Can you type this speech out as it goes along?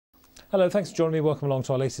Hello, thanks for joining me. Welcome along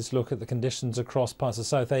to our latest look at the conditions across parts of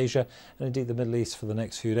South Asia and indeed the Middle East for the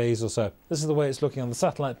next few days or so. This is the way it's looking on the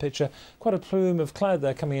satellite picture. Quite a plume of cloud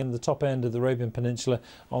there coming in the top end of the Arabian Peninsula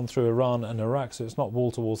on through Iran and Iraq, so it's not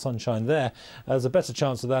wall-to-wall sunshine there. There's a better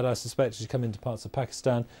chance of that, I suspect, as you come into parts of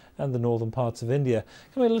Pakistan and the northern parts of India.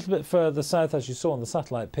 Coming a little bit further south, as you saw on the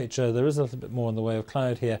satellite picture, there is a little bit more in the way of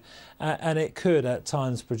cloud here, and it could at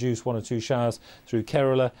times produce one or two showers through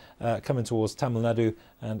Kerala, coming towards Tamil Nadu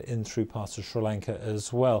and in through parts of Sri Lanka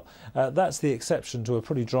as well. That's the exception to a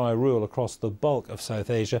pretty dry rule across the bulk of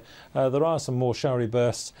South Asia. There are some more showery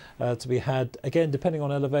bursts to be had. Again, depending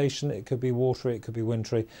on elevation, it could be watery, it could be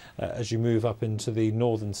wintry as you move up into the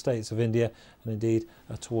northern states of India and indeed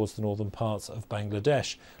towards the northern parts of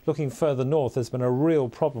Bangladesh. Looking further north, there's been a real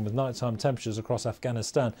problem with nighttime temperatures across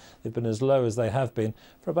Afghanistan. They've been as low as they have been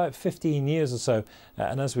for about 15 years or so.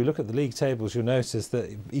 And as we look at the league tables, you'll notice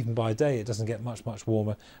that even by day it doesn't get much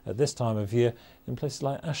warmer at this time of year in places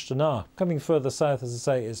like Ashtanar. Coming further south, as I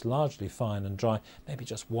say, it's largely fine and dry, maybe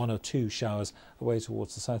just one or two showers away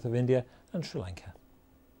towards the south of India and Sri Lanka.